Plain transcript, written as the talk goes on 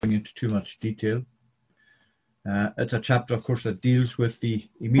into too much detail. It's a chapter, of course, that deals with the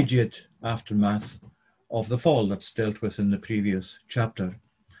immediate aftermath of the fall that's dealt with in the previous chapter.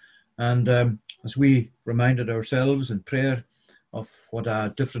 And as we reminded ourselves in prayer of what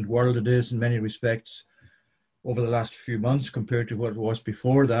a different world it is in many respects over the last few months compared to what it was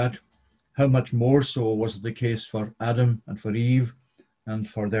before that, how much more so was it the case for Adam and for Eve and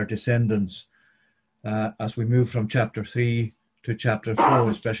for their descendants as we move from chapter 3 to chapter 4,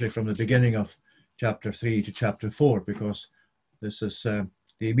 especially from the beginning of chapter 3 to chapter 4, because this is the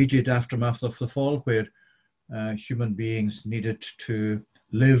immediate aftermath of the fall, where human beings needed to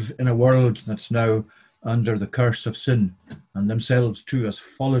live in a world that's now under the curse of sin, and themselves too as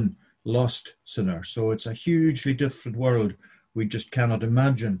fallen, lost sinners. So it's a hugely different world. We just cannot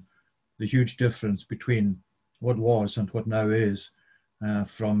imagine the huge difference between what was and what now is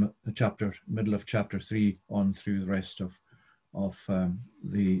from the middle of chapter 3 on through the rest of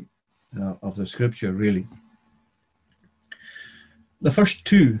the scripture, really. The first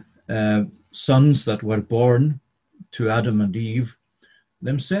two sons that were born to Adam and Eve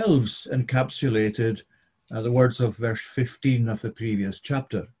themselves encapsulated the words of verse 15 of the previous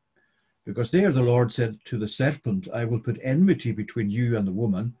chapter, because there the Lord said to the serpent, "I will put enmity between you and the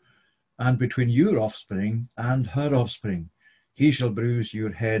woman, and between your offspring and her offspring. He shall bruise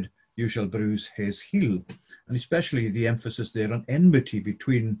your head, you shall bruise his heel." And especially the emphasis there on enmity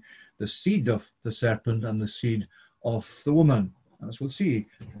between the seed of the serpent and the seed of the woman. As we'll see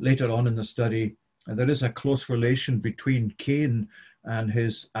later on in the study, there is a close relation between Cain and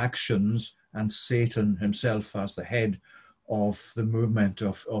his actions and Satan himself as the head of the movement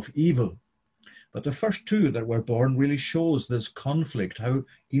of evil. But the first two that were born really shows this conflict, how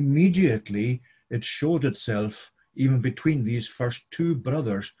immediately it showed itself even between these first two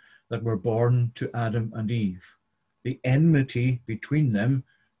brothers that were born to Adam and Eve. The enmity between them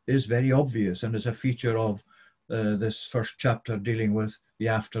is very obvious and is a feature of this first chapter dealing with the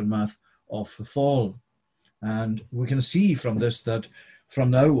aftermath of the fall. And we can see from this that from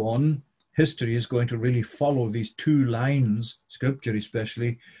now on, history is going to really follow these two lines, scripture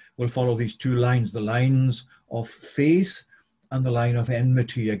especially, will follow these two lines, the lines of faith and the line of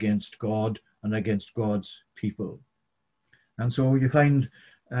enmity against God and against God's people. And so you find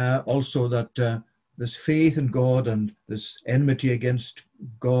also that this faith in God and this enmity against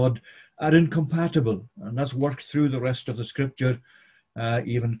God are incompatible, and that's worked through the rest of the scripture,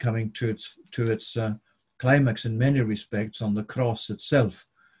 even coming to its climax in many respects on the cross itself,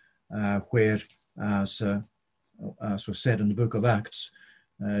 where, as was said in the book of Acts,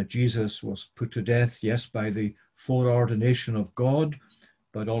 Jesus was put to death, yes, by the foreordination of God,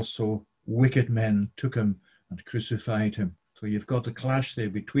 but also wicked men took him and crucified him. So you've got a clash there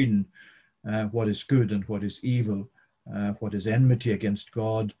between what is good and what is evil, what is enmity against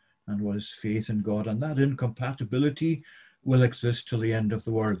God and what is faith in God. And that incompatibility will exist till the end of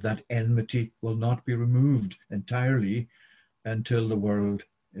the world. That enmity will not be removed entirely until the world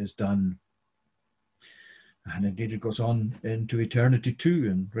is done. And indeed it goes on into eternity too,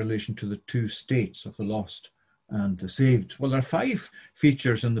 in relation to the two states of the lost and the saved. Well, there are 5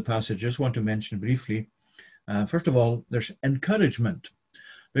 features in the passage I just want to mention briefly. First of all, there's encouragement,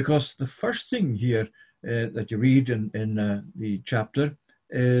 because the first thing here that you read in the chapter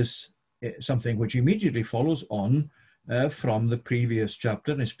is something which immediately follows on from the previous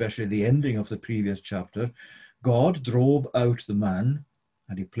chapter, and especially the ending of the previous chapter. God drove out the man,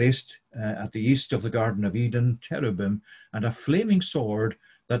 and he placed at the east of the Garden of Eden cherubim and a flaming sword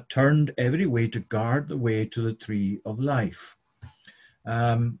that turned every way to guard the way to the tree of life.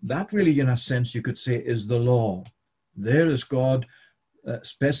 That really, in a sense, you could say, is the law. There is God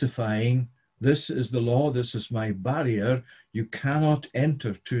specifying, this is the law, this is my barrier. You cannot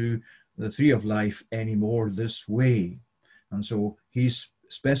enter to the tree of life anymore this way. And so he's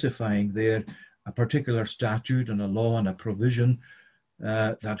specifying there a particular statute and a law and a provision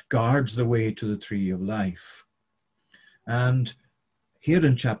that guards the way to the tree of life. And here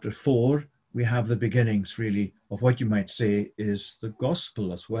in chapter 4, we have the beginnings, really, of what you might say is the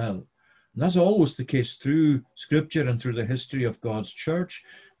gospel as well. And that's always the case through scripture and through the history of God's church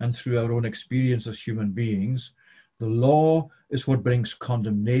and through our own experience as human beings. The law is what brings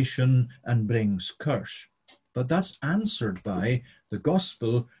condemnation and brings curse. But that's answered by the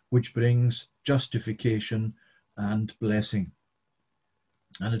gospel, which brings justification and blessing.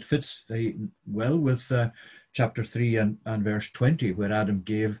 And it fits very well with chapter 3 and verse 20, where Adam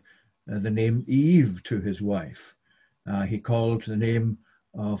gave the name Eve to his wife. He called the name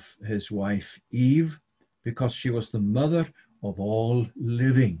of his wife Eve because she was the mother of all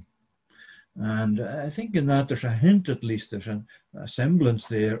living. And I think in that there's a hint, at least there's a semblance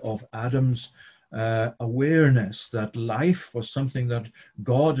there of Adam's awareness that life was something that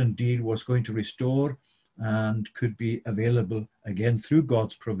God indeed was going to restore and could be available again through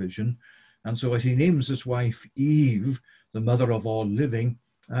God's provision. And so as he names his wife Eve, the mother of all living,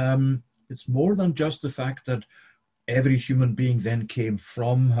 it's more than just the fact that every human being then came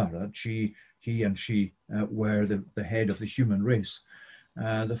from her, that he and she were the head of the human race.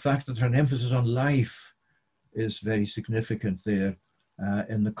 The fact that there's an emphasis on life is very significant there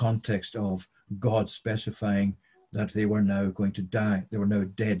in the context of God specifying that they were now going to die. They were now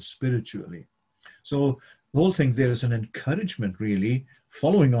dead spiritually. So the whole thing there is an encouragement, really,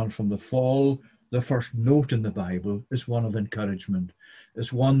 following on from the fall. The first note in the Bible is one of encouragement.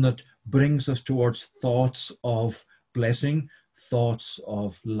 It's one that brings us towards thoughts of blessing, thoughts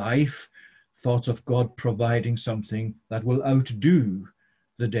of life, thoughts of God providing something that will outdo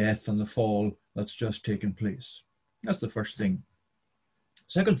the death and the fall that's just taken place. That's the first thing.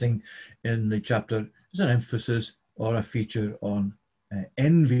 Second thing in the chapter is an emphasis or a feature on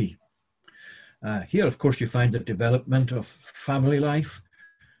envy. Here, of course, you find the development of family life,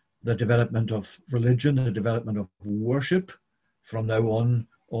 the development of religion, the development of worship. From now on,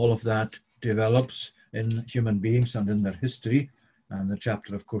 all of that develops in human beings and in their history. And the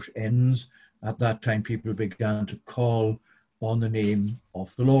chapter, of course, ends. At that time, people began to call on the name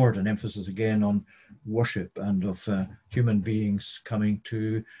of the Lord, an emphasis again on worship and of human beings coming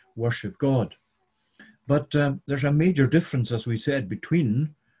to worship God. But there's a major difference, as we said,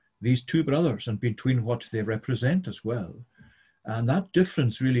 between these two brothers and between what they represent as well. And that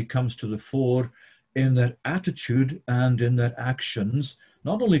difference really comes to the fore in their attitude and in their actions,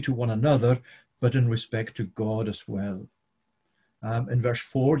 not only to one another, but in respect to God as well. In verse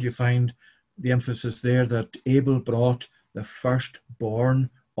 4, you find the emphasis there that Abel brought the firstborn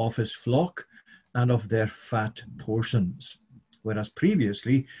of his flock and of their fat portions, whereas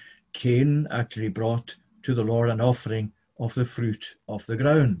previously Cain actually brought to the Lord an offering of the fruit of the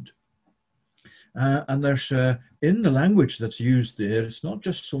ground. And there's, in the language that's used there, it's not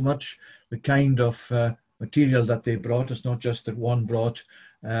just so much the kind of material that they brought. It's not just that one brought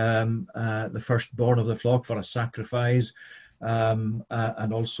the firstborn of the flock for a sacrifice, and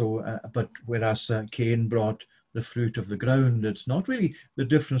also, but whereas Cain brought the fruit of the ground, it's not really the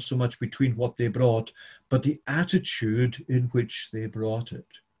difference so much between what they brought, but the attitude in which they brought it.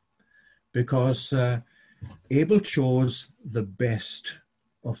 Because Abel chose the best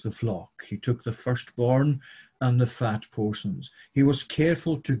of the flock. He took the firstborn and the fat portions. He was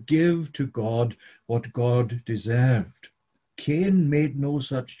careful to give to God what God deserved. Cain made no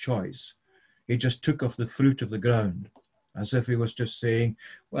such choice. He just took of the fruit of the ground, as if he was just saying,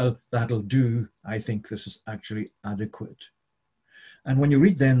 well, that'll do. I think this is actually adequate. And when you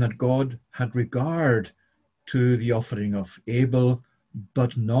read then that God had regard to the offering of Abel,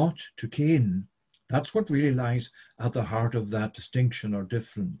 but not to Cain, that's what really lies at the heart of that distinction or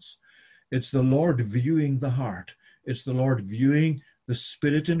difference. It's the Lord viewing the heart. It's the Lord viewing the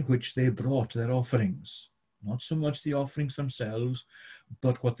spirit in which they brought their offerings. Not so much the offerings themselves,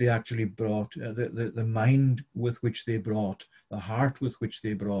 but what they actually brought, the mind with which they brought, the heart with which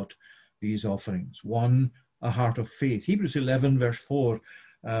they brought these offerings. One, a heart of faith. Hebrews 11 verse 4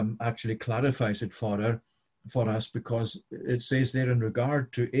 actually clarifies it for us, because it says there in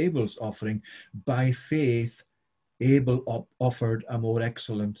regard to Abel's offering, by faith Abel offered a more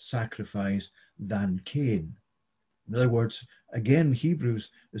excellent sacrifice than Cain. In other words, again, Hebrews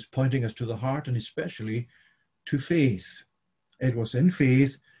is pointing us to the heart and especially to faith. It was in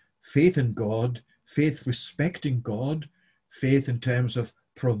faith, faith in God, faith respecting God, faith in terms of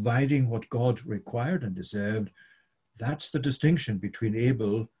providing what God required and deserved. That's the distinction between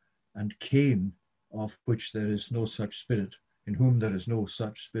Abel and Cain, of which there is no such spirit, in whom there is no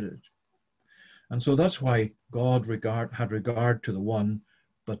such spirit. And so that's why God had regard to the one,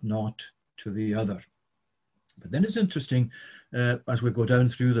 but not to the other. But then it's interesting, as we go down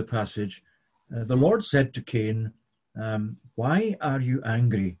through the passage, the Lord said to Cain, why are you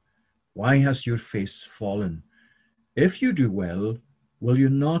angry? Why has your face fallen? If you do well, will you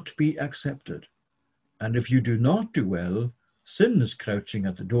not be accepted? And if you do not do well, sin is crouching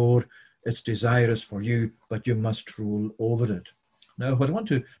at the door. It's desirous for you, but you must rule over it. Now, what I want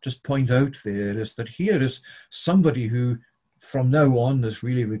to just point out there is that here is somebody who from now on is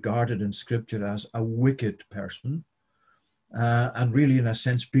really regarded in Scripture as a wicked person, and really in a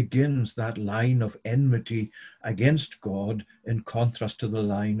sense begins that line of enmity against God in contrast to the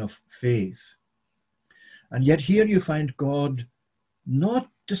line of faith. And yet here you find God not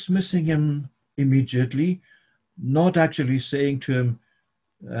dismissing him immediately, not actually saying to him,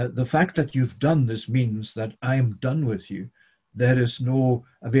 The fact that you've done this means that I am done with you. There is no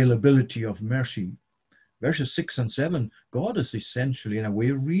availability of mercy. Verses 6 and 7, God is essentially, in a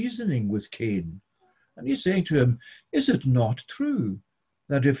way, reasoning with Cain. And he's saying to him, is it not true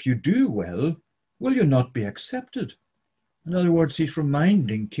that if you do well, will you not be accepted? In other words, he's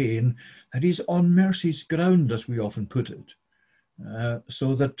reminding Cain that he's on mercy's ground, as we often put it.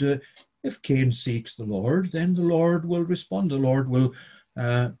 So that if Cain seeks the Lord, then the Lord will respond. The Lord will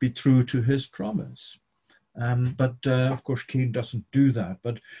be true to his promise. But of course, Cain doesn't do that.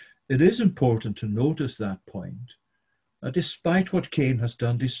 But it is important to notice that point. Despite what Cain has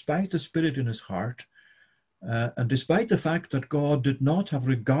done, despite the spirit in his heart, and despite the fact that God did not have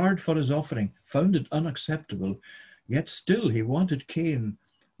regard for his offering, found it unacceptable, yet still he wanted Cain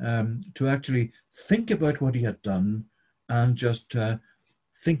to actually think about what he had done and just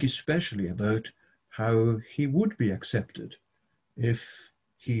think especially about how he would be accepted if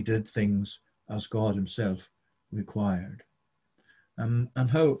he did things as God himself required. And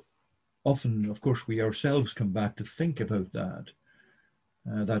how often, of course, we ourselves come back to think about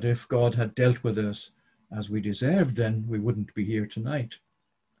that if God had dealt with us as we deserved, then we wouldn't be here tonight.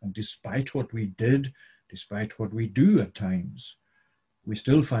 And despite what we did, despite what we do at times, we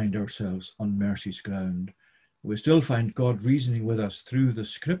still find ourselves on mercy's ground. We still find God reasoning with us through the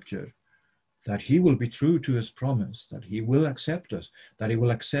scripture that he will be true to his promise, that he will accept us, that he will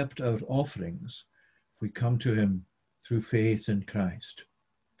accept our offerings if we come to him through faith in Christ.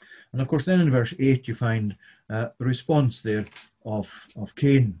 And of course, then in verse 8, you find a response there of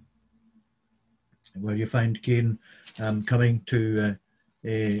Cain, where you find Cain coming to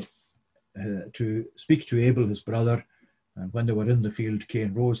speak to Abel, his brother. And when they were in the field,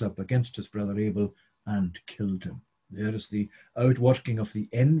 Cain rose up against his brother Abel and killed him. There is the outworking of the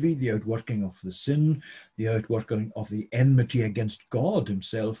envy, the outworking of the sin, the outworking of the enmity against God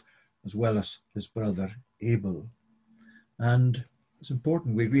himself, as well as his brother Abel. And it's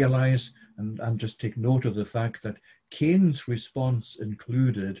important we realize and just take note of the fact that Cain's response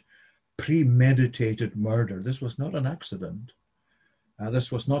included premeditated murder. This was not an accident.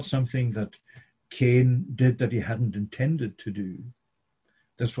 This was not something that Cain did that he hadn't intended to do.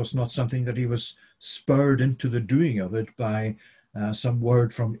 This was not something that he was spurred into the doing of it by some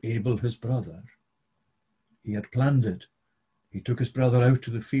word from Abel, his brother. He had planned it. He took his brother out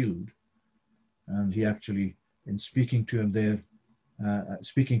to the field, and he actually, in speaking to him there,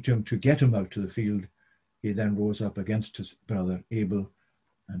 speaking to him to get him out to the field, he then rose up against his brother Abel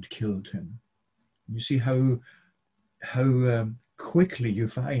and killed him. You see how quickly you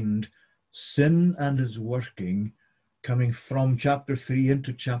find sin and its working coming from chapter 3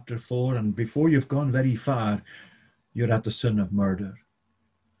 into chapter 4, and before you've gone very far, you're at the sin of murder.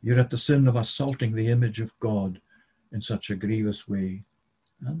 You're at the sin of assaulting the image of God in such a grievous way.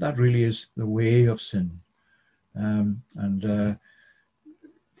 And that really is the way of sin.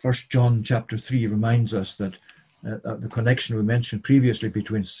 First John chapter 3 reminds us that the connection we mentioned previously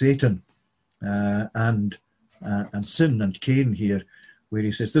between Satan and sin and Cain here, where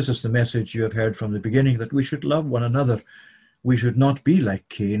he says, this is the message you have heard from the beginning, that we should love one another. We should not be like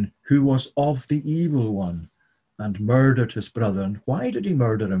Cain, who was of the evil one and murdered his brother. And why did he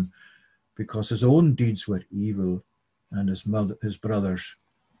murder him? Because his own deeds were evil and his brother's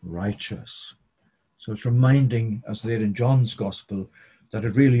righteous. So it's reminding us there in John's gospel that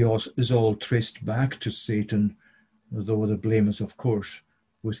it really is all traced back to Satan, though the blame is, of course,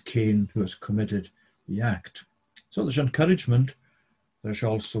 with Cain, who has committed the act. So there's encouragement. There's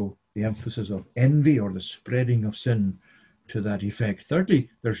also the emphasis of envy, or the spreading of sin to that effect. Thirdly,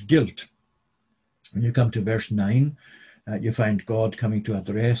 there's guilt. When you come to verse 9, you find God coming to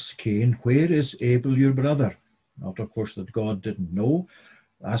address Cain. Where is Abel, your brother? Not, of course, that God didn't know.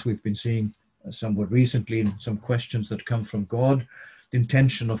 As we've been seeing somewhat recently in some questions that come from God, the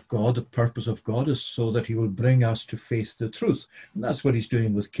intention of God, the purpose of God, is so that he will bring us to face the truth. And that's what he's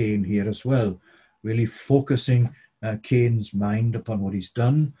doing with Cain here as well, really focusing Cain's mind upon what he's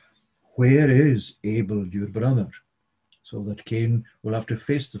done. Where is Abel, your brother? So that Cain will have to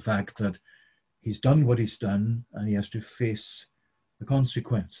face the fact that he's done what he's done, and he has to face the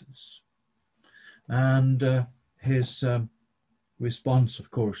consequences. And his response, of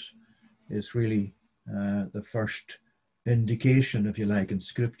course, is really the first indication, if you like, in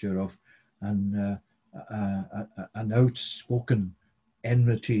Scripture of an outspoken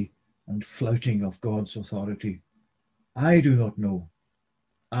enmity and flouting of God's authority. I do not know.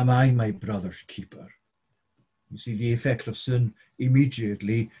 Am I my brother's keeper? You see, the effect of sin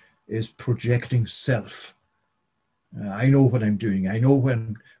immediately is projecting self. I know what I'm doing. I know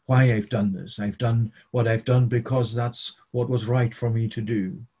why I've done this. I've done what I've done because that's what was right for me to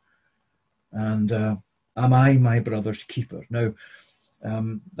do. And am I my brother's keeper? Now,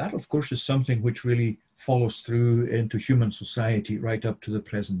 that, of course, is something which really follows through into human society right up to the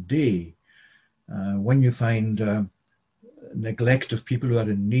present day. When you find neglect of people who are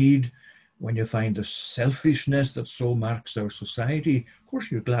in need, when you find the selfishness that so marks our society, of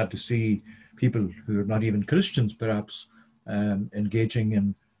course, you're glad to see people who are not even Christians, perhaps, engaging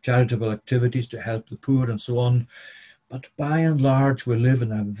in charitable activities to help the poor and so on. But by and large, we live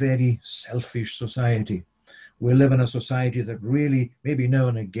in a very selfish society. We live in a society that really, maybe now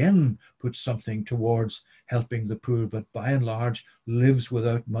and again, puts something towards helping the poor, but by and large lives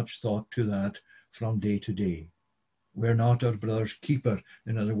without much thought to that from day to day. We're not our brother's keeper,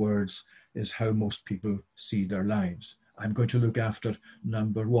 in other words, is how most people see their lives. I'm going to look after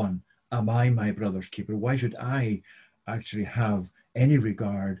number one. Am I my brother's keeper? Why should I actually have any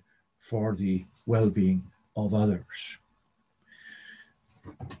regard for the well-being of others?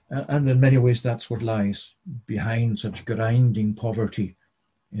 And in many ways, that's what lies behind such grinding poverty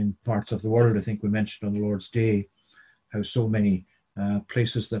in parts of the world. I think we mentioned on the Lord's Day how so many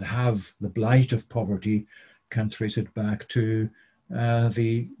places that have the blight of poverty can trace it back to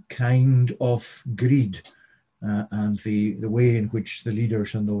the kind of greed and the way in which the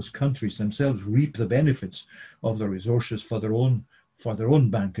leaders in those countries themselves reap the benefits of the resources for their own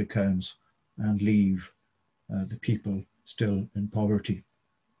bank accounts and leave the people still in poverty.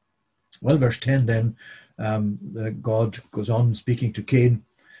 Well, verse 10 then, God goes on speaking to Cain.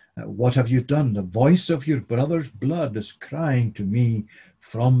 What have you done? The voice of your brother's blood is crying to me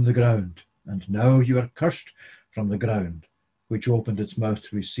from the ground. And now you are cursed from the ground, which opened its mouth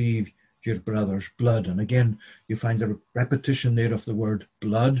to receive your brother's blood. And again, you find a repetition there of the word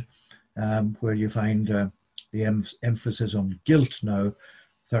blood, where you find the emphasis on guilt now.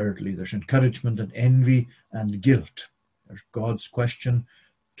 Thirdly, there's encouragement and envy and guilt. There's God's question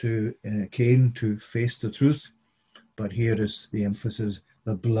to Cain to face the truth, but here is the emphasis: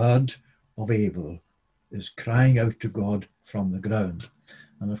 the blood of Abel is crying out to God from the ground.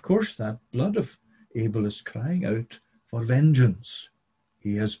 And of course, that blood of Abel is crying out for vengeance.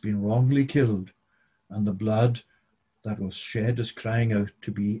 He has been wrongly killed, and the blood that was shed is crying out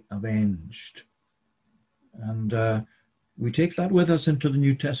to be avenged. And we take that with us into the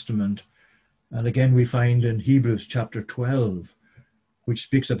New Testament. And again, we find in Hebrews chapter 12, which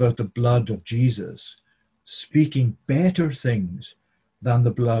speaks about the blood of Jesus, speaking better things than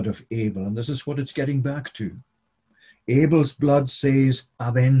the blood of Abel. And this is what it's getting back to. Abel's blood says,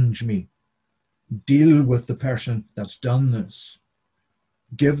 avenge me. Deal with the person that's done this.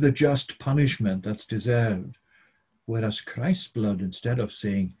 Give the just punishment that's deserved. Whereas Christ's blood, instead of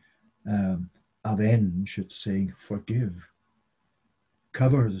saying avenge, it's saying forgive.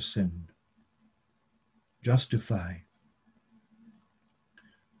 Cover the sin. Justify.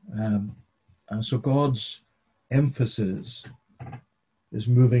 And so God's emphasis is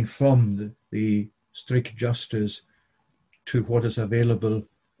moving from the strict justice to what is available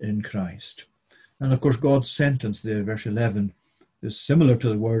in Christ. And of course, God's sentence there, verse 11, is similar to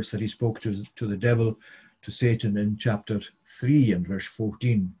the words that he spoke to the devil, to Satan in chapter 3 and verse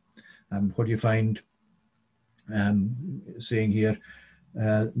 14. What do you find saying here?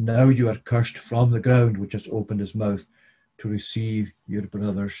 Now you are cursed from the ground, which has opened his mouth to receive your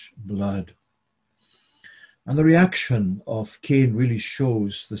brother's blood. And the reaction of Cain really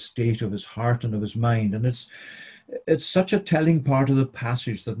shows the state of his heart and of his mind. And it's such a telling part of the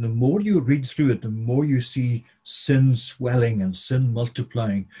passage that the more you read through it, the more you see sin swelling and sin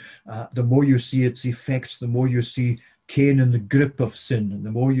multiplying. The more you see its effects, the more you see Cain in the grip of sin. And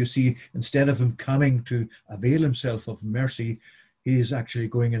the more you see, instead of him coming to avail himself of mercy, he is actually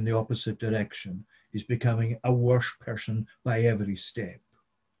going in the opposite direction. He's becoming a worse person by every step.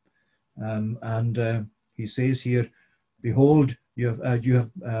 He says here, behold,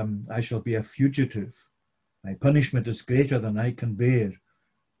 I shall be a fugitive. My punishment is greater than I can bear.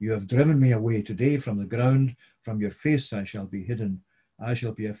 You have driven me away today from the ground. From your face I shall be hidden. I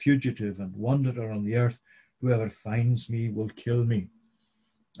shall be a fugitive and wanderer on the earth. Whoever finds me will kill me.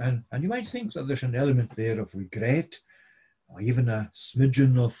 And you might think that there's an element there of regret, or even a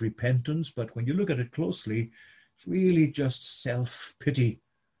smidgen of repentance, but when you look at it closely, it's really just self-pity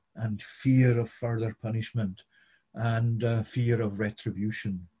and fear of further punishment and fear of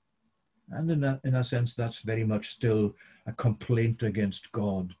retribution. And in a sense, that's very much still a complaint against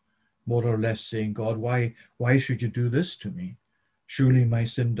God, more or less saying, God, why should you do this to me? Surely my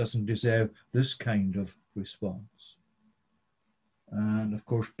sin doesn't deserve this kind of response. And of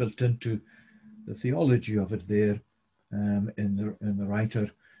course, built into the theology of it there in the writer,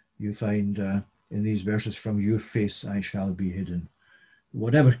 you find in these verses, from your face I shall be hidden.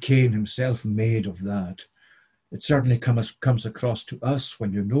 Whatever Cain himself made of that, it certainly comes across to us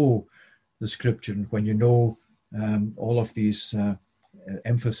when you know the scripture and when you know all of these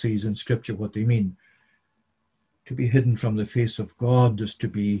emphases in scripture, what they mean. To be hidden from the face of God is to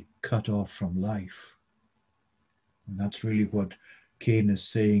be cut off from life. And that's really what Cain is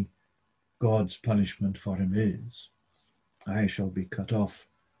saying God's punishment for him is. I shall be cut off,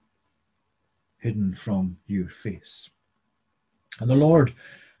 hidden from your face. And the Lord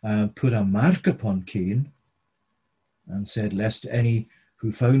put a mark upon Cain and said, lest any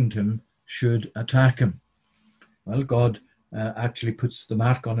who found him should attack him. Well, God actually puts the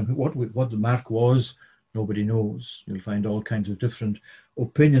mark on him. What the mark was, nobody knows. You'll find all kinds of different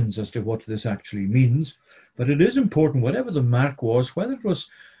opinions as to what this actually means. But it is important, whatever the mark was, whether it was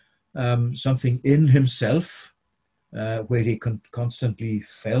something in himself, where he constantly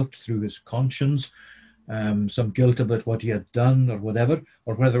felt through his conscience some guilt about what he had done or whatever,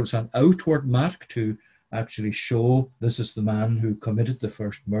 or whether it was an outward mark to actually show this is the man who committed the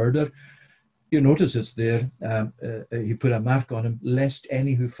first murder. You notice it's there, he put a mark on him, lest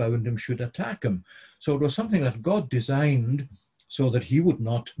any who found him should attack him. So it was something that God designed so that he would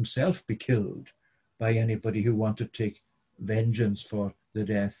not himself be killed by anybody who wanted to take vengeance for the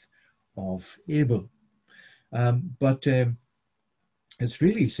death of Abel. But it's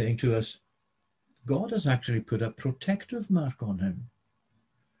really saying to us, God has actually put a protective mark on him.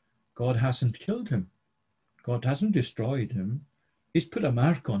 God hasn't killed him. God hasn't destroyed him. He's put a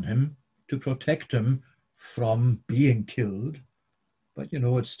mark on him to protect him from being killed. But,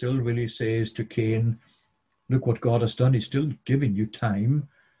 it still really says to Cain, look what God has done. He's still giving you time.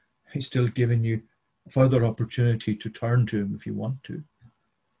 He's still giving you further opportunity to turn to him if you want to.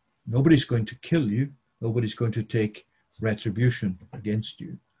 Nobody's going to kill you. Nobody's going to take retribution against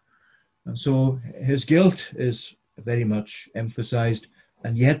you. And so his guilt is very much emphasized,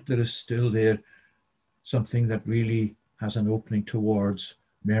 and yet there is still there something that really has an opening towards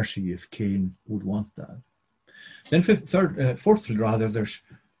mercy if Cain would want that. Then fourthly, there's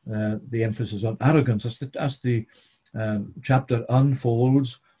the emphasis on arrogance. As the chapter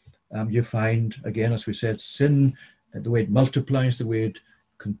unfolds, you find, again, as we said, sin, the way it multiplies, the way it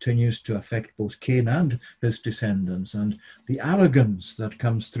continues to affect both Cain and his descendants. And the arrogance that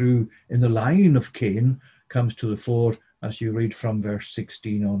comes through in the line of Cain comes to the fore as you read from verse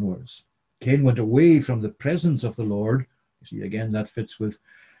 16 onwards. Cain went away from the presence of the Lord. You see, again, that fits with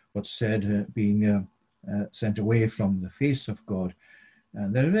what's said, being sent away from the face of God.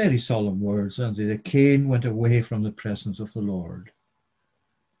 And they're very solemn words, aren't they? That Cain went away from the presence of the Lord.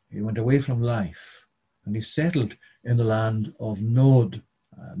 He went away from life, and he settled in the land of Nod.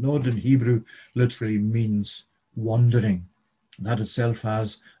 Nod in Hebrew literally means wandering. That itself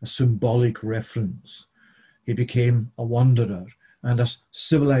has a symbolic reference. He became a wanderer. And as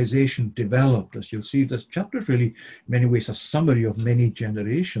civilization developed, as you'll see, this chapter is really, in many ways, a summary of many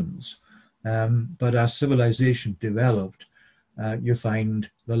generations. But as civilization developed, you find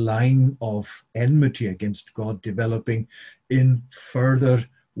the line of enmity against God developing in further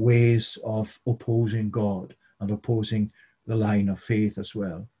ways of opposing God and opposing the line of faith as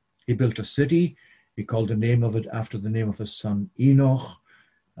well. He built a city. He called the name of it after the name of his son Enoch.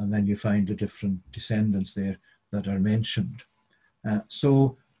 And then you find the different descendants there that are mentioned.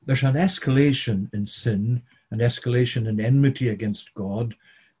 So there's an escalation in sin, an escalation in enmity against God.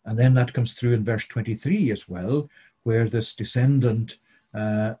 And then that comes through in verse 23 as well, where this descendant,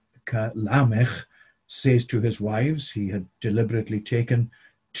 Lamech, says to his wives, he had deliberately taken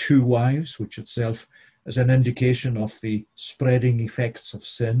 2 wives, which itself is an indication of the spreading effects of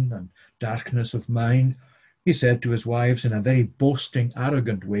sin and darkness of mind. He said to his wives in a very boasting,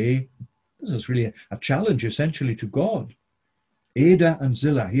 arrogant way, this is really a challenge essentially to God. Ada and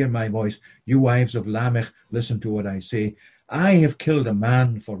Zillah, hear my voice. You wives of Lamech, listen to what I say. I have killed a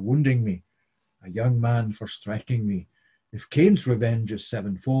man for wounding me, a young man for striking me. If Cain's revenge is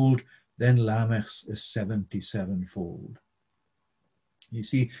 7-fold, then Lamech's is 77-fold. You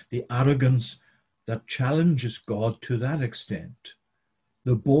see, the arrogance that challenges God to that extent,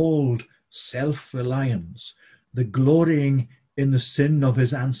 the bold self-reliance, the glorying in the sin of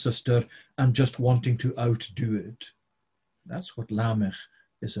his ancestor and just wanting to outdo it. That's what Lamech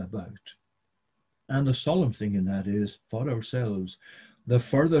is about. And the solemn thing in that is, for ourselves, the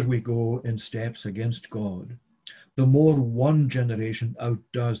further we go in steps against God, the more one generation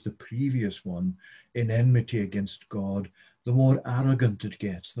outdoes the previous one in enmity against God, the more arrogant it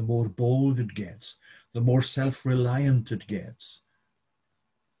gets, the more bold it gets, the more self-reliant it gets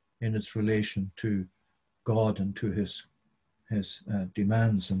in its relation to God and to his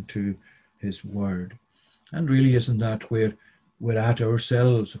demands and to his word. And really, isn't that where we're at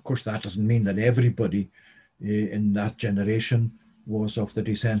ourselves? Of course, that doesn't mean that everybody in that generation was of the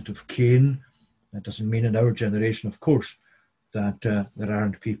descent of Cain. That doesn't mean in our generation, of course, that there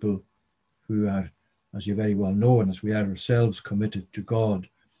aren't people who are, as you very well know, and as we are ourselves, committed to God.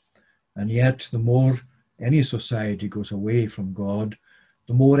 And yet, the more any society goes away from God,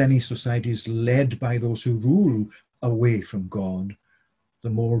 the more any society is led by those who rule away from God, the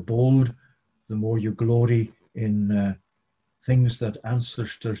more bold, the more you glory in things that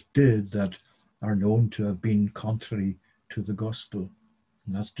ancestors did that are known to have been contrary to the gospel.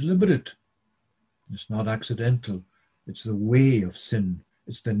 And that's deliberate. It's not accidental. It's the way of sin.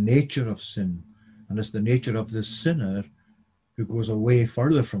 It's the nature of sin. And it's the nature of the sinner who goes away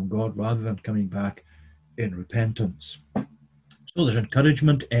further from God rather than coming back in repentance. So there's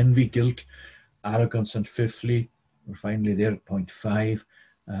encouragement, envy, guilt, arrogance, and fifthly, we're finally there at point 5,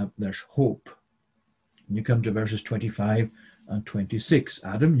 there's hope. And you come to verses 25 and 26.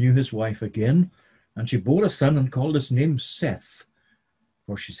 Adam knew his wife again, and she bore a son and called his name Seth.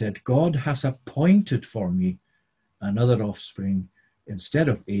 For she said, God has appointed for me another offspring instead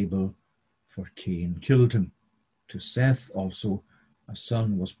of Abel, for Cain killed him. To Seth also a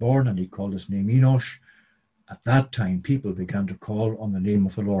son was born, and he called his name Enosh. At that time, people began to call on the name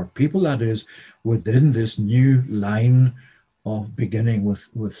of the Lord. People, that is, within this new line of beginning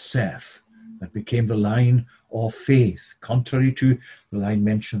with Seth, that became the line of faith, contrary to the line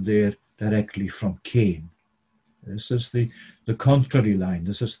mentioned there directly from Cain. This is the contrary line.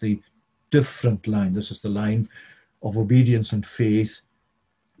 This is the different line. This is the line of obedience and faith,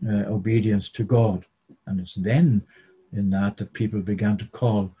 obedience to God. And it's then in that people began to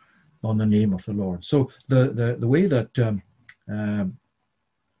call on the name of the Lord. So the way that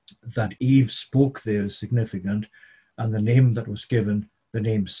that Eve spoke there is significant, and the name that was given, the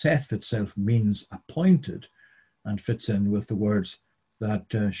name Seth itself, means appointed, and fits in with the words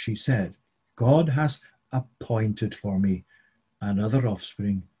that she said. God has appointed for me another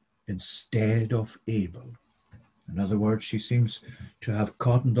offspring instead of Abel. In other words, she seems to have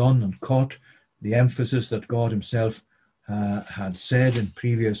cottoned on and caught the emphasis that God himself had said in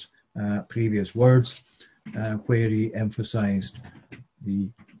previous words, where he emphasized the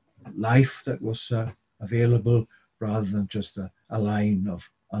life that was available rather than just a line of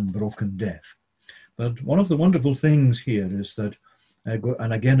unbroken death. But one of the wonderful things here is that,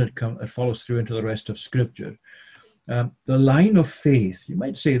 and again it follows through into the rest of Scripture, the line of faith, you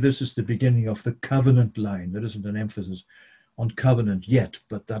might say this is the beginning of the covenant line. There isn't an emphasis on covenant yet,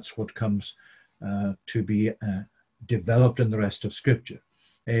 but that's what comes to be developed in the rest of Scripture.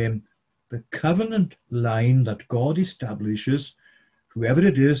 The covenant line that God establishes, whoever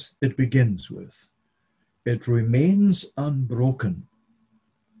it is it begins with, it remains unbroken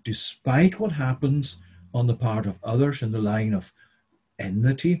despite what happens on the part of others in the line of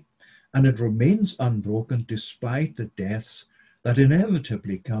enmity, and it remains unbroken despite the deaths that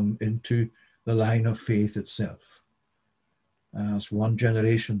inevitably come into the line of faith itself. As one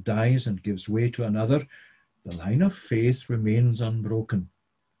generation dies and gives way to another, the line of faith remains unbroken.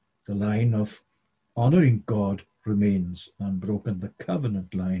 The line of honoring God remains unbroken. The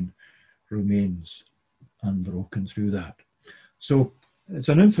covenant line remains unbroken through that. So it's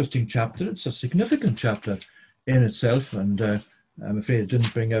an interesting chapter. It's a significant chapter in itself, and I'm afraid it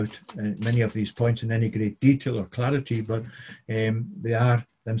didn't bring out many of these points in any great detail or clarity, but they are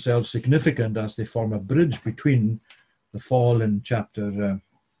themselves significant as they form a bridge between the fall in chapter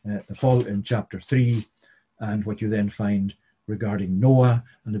 3 and what you then find regarding Noah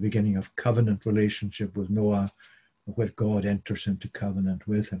and the beginning of covenant relationship with Noah, where God enters into covenant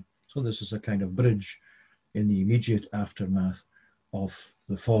with him. So this is a kind of bridge in the immediate aftermath of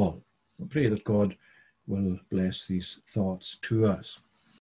the fall. I pray that God will bless these thoughts to us.